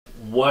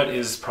what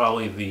is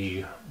probably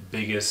the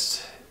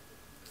biggest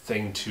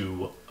thing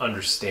to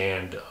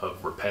understand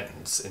of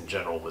repentance in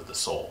general with the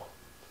soul?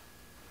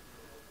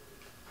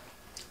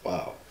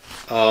 Wow.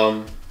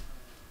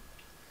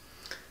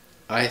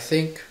 I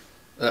think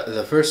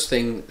the first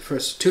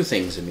two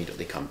things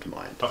immediately come to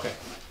mind. Okay.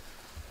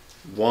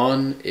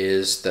 One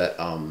is that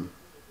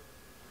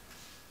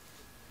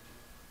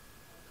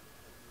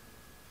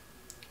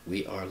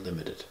we are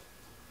limited.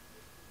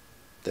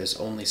 There's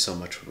only so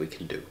much we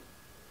can do.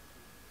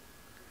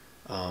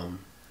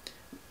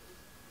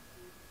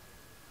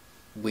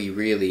 We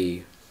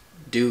really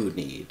do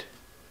need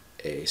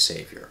a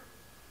Savior.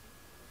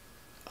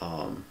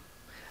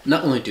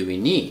 Not only do we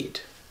need,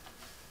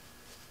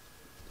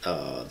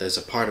 there's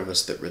a part of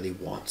us that really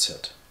wants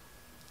it.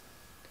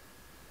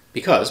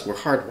 Because we're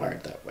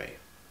hardwired that way.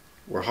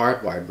 We're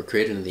hardwired, we're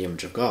created in the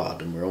image of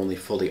God, and we're only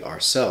fully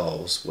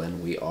ourselves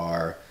when we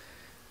are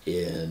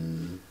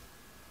in,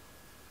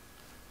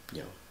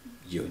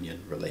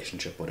 union,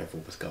 relationship, whatever,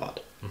 with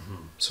God.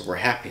 Mm-hmm. So we're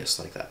happiest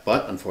like that.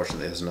 But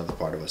unfortunately, there's another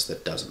part of us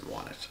that doesn't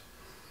want it.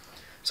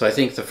 So I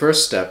think the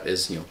first step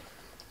is,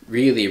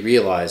 really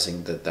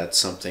realizing that that's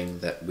something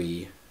that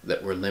we're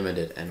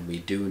limited and we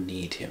do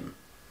need Him.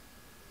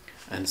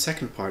 And the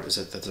second part is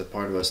that there's a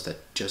part of us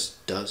that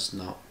just does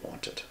not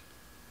want it.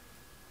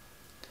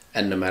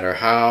 And no matter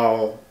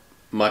how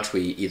much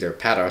we either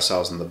pat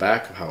ourselves on the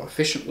back of how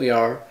efficient we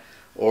are,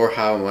 or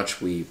how much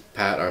we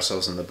pat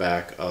ourselves on the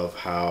back of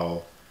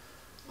how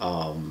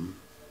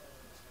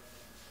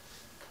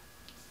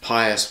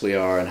pious we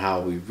are and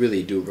how we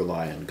really do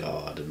rely on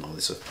God and all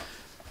this stuff,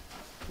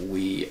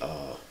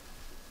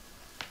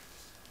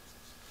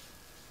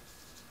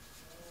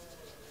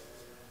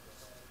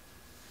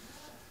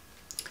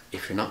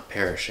 if you're not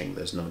perishing,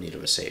 there's no need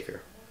of a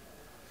Savior.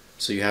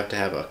 So you have to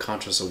have a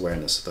conscious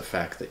awareness of the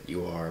fact that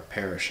you are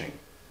perishing,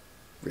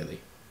 really.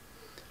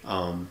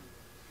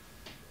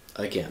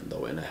 Again,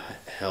 though, in a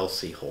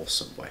healthy,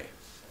 wholesome way.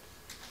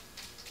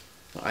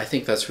 I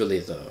think that's really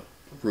the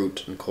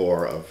root and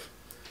core of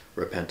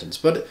repentance.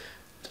 But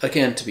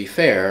again, to be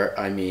fair,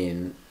 I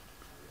mean,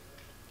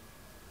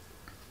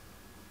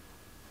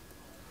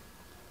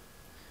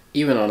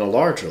 even on a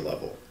larger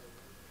level,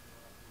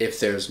 if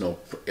there's no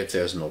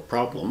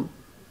problem,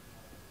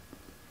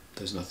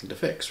 there's nothing to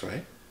fix,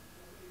 right?